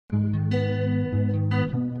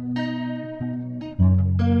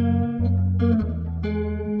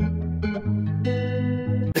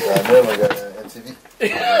never got MTV.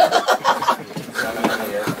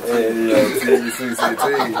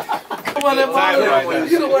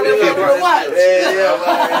 You the one that watch.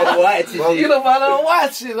 You the one that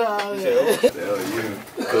watch it all. You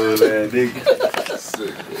cool ass nigga.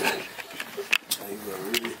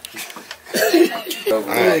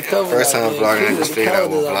 First time vlogging, I just figured out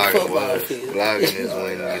what vlogging was. Vlogging is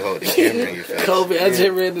when you hold the camera in your face. Kobe, I just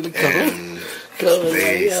read in the comments.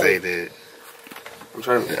 They say that I'm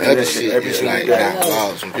trying to other shit is like not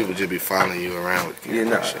vlogs when people just be following you around with camera. Yeah,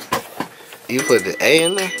 nah. You put the A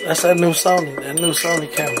in there? That's that new Sony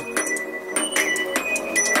camera.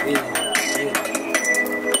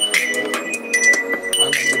 My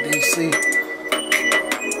nigga DC.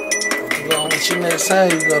 You go with you next time,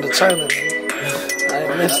 you go to China, nigga. I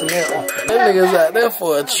ain't missing that one. That nigga's out there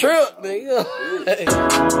for a trip, nigga.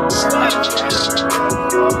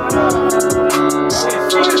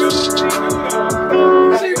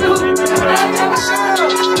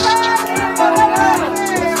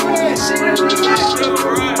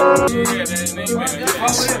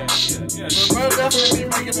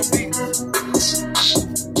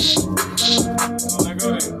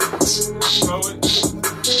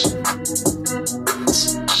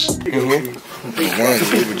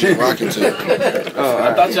 Rocking to.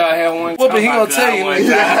 I thought y'all had one. What, but he gonna tell you.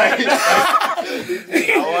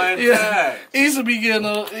 Yeah. He used to be getting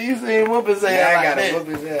he used to whoop his ass. I gotta whoop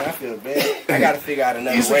his ass. I feel bad. I gotta figure out another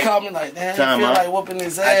way. He used to call me like, damn, I feel like whooping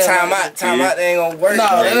his ass. Time out, they ain't gonna work. No,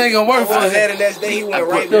 that ain't gonna work for him. The next day he went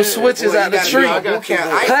right. Those switches out the tree. I ain't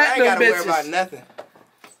gotta worry about nothing.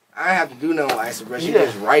 I ain't have to do nothing with Isis, bro. She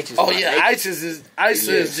just righteous. Oh yeah, Isis is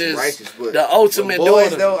just righteous, the ultimate boys,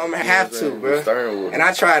 daughter. Though, I'm gonna have to, bro. And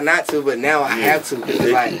I tried not to, but now I have to. Cause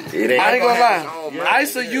like, I ain't gonna lie.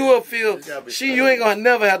 Isis, you will feel you ain't gonna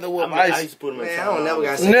never have to whoop Isis. Man, I don't never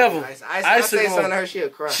got never. Isis say something to her, she'll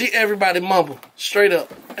cry. She everybody mumble straight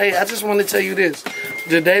up. Hey, I just want to tell you this: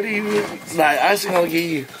 the day that you like, Isis gonna give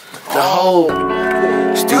you the whole.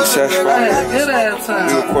 Still satisfied. Good ass time.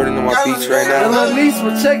 We recording on my beats right now. And little niece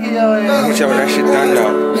was checking your ass. Whichever that shit done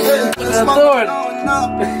now. The authority.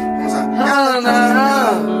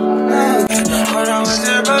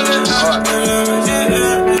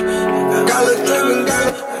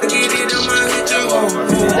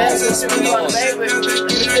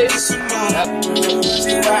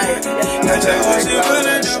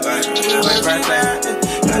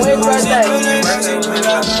 When's birthday?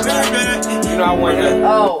 You know I won that.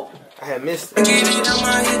 Oh. I had missed it.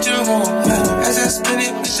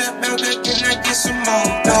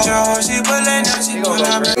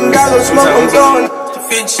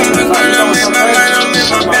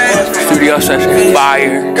 Studio session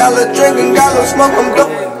fire.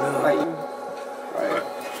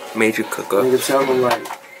 Major cook up. Nigga tell me like,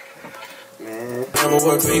 Never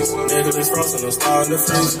work things, niggas is frozen, I'm starting to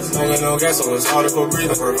freeze. Smoking no gas, so it's hard to breathe.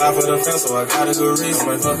 I provide for the fence, so I got a good reason.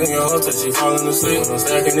 I'm fucking your hoe till she falling asleep. I'm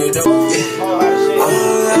stacking it down.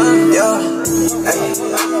 Yeah, hey,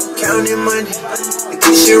 counting money, and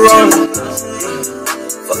keep shit rolling.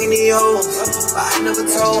 Fucking these hoes, but I never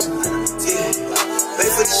told. Yeah, pay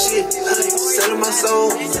for the shit, like selling my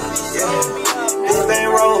soul. Yeah, big bang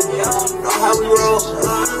roll, know how we roll.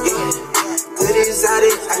 Yeah. Good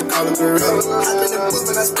exotic, I call it gorilla. I'm in the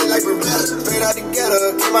booth and I spit like gorilla. Straight out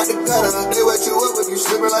together, came out the gutter. They wet you up if you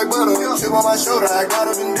slipping like butter. Chip on my shoulder, I got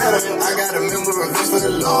a vendetta. I got a member of this for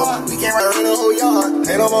the Lord. We can't ride in the whole yard.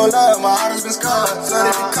 Ain't no more love, my heart has been scarred.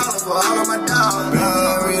 Flooded the collar for all of my dogs.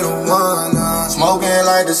 Glory to one, smoking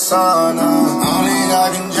like the sun. Only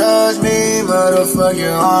God can judge me, but the fuck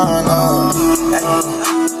you on.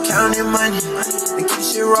 Counting money, and keep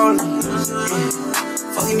shit rolling.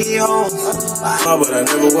 Fucking these hoes. But I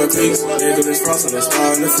never work things, niggas is frozen, I'm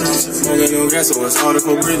starting to freeze. Smoking no gas, so it's hard to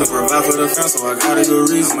breathe. I provide for the fence, so I got a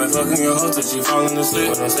good reason. I'm fucking your hoe till she falling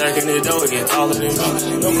asleep. When I'm stacking it dough, it get taller than me.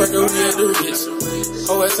 No cracker, we had to rich.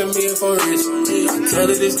 Whole ass and being for rich.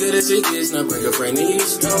 Tell it as good as it gets, now break a friend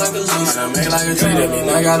knees. Smell like a lease. I make like a tree, that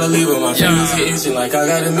mean I gotta leave with my fingers get itching like I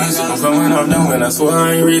got a music. I'm going off now, and I swear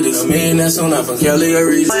I ain't read this. A million that's soon, I'm from Kelly or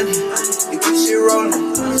Reese. Money, you keep shit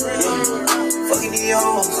rolling. Fucking these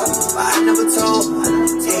hoes, but I never told.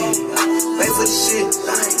 Yeah, wait for the shit,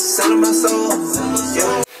 like selling my soul.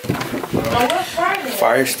 Yeah.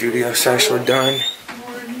 Fire studio session, we're done.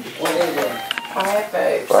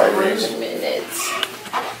 5 minutes.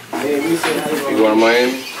 you going to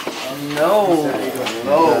Miami? No,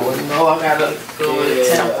 I gotta go to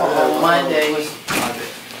Temple on Monday.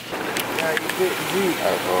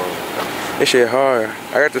 This shit hard.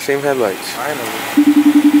 I got the same headlights. Finally.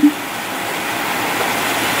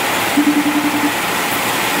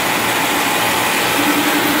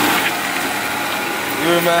 You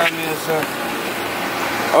remind me of something.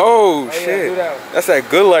 Oh shit. That's that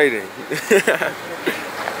good lighting.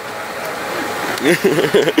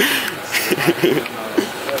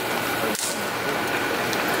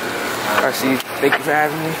 I see you. Thank you for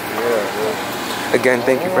having me. Yeah. Again,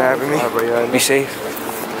 thank you for having me. Be safe.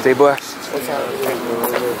 Stay blessed.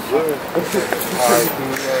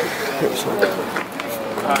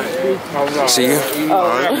 See you.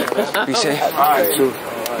 Be safe.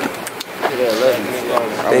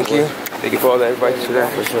 Thank you. Thank you for all the advice today.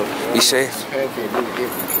 Be safe.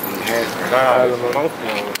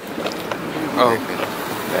 Oh.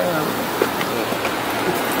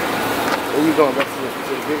 Where you going? Back to the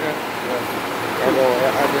big house?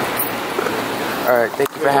 Alright, thank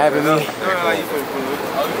you for having me. Oh, you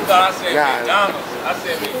thought I said McDonald's. I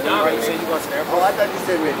said McDonald's. Oh, I thought you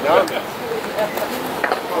said McDonald's.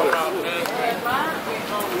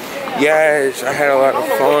 Yes, I had a lot of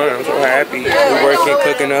fun. I'm so happy. We're working,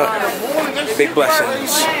 cooking up. Big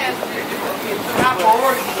blessings.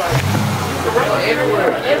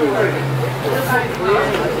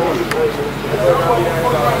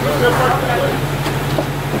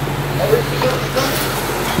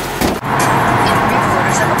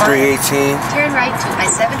 318. Turn right to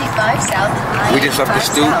I-75 South. We just left the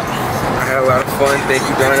stoop. I had a lot of fun. Thank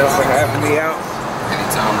you, Darnell, for having me out.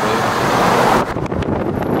 Anytime, bro.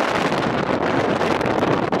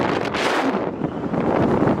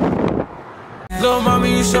 Little mama,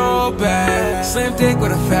 you so bad. Slim thick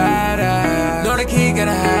with a fat ass. Know the kid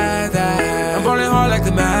gotta have that. I'm rolling hard like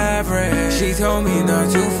the Maverick. She told me not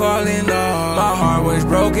to fall in love. My heart was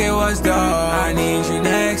broke, it was dumb. I need you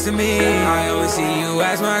next to me. I always see you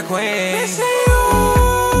as my queen.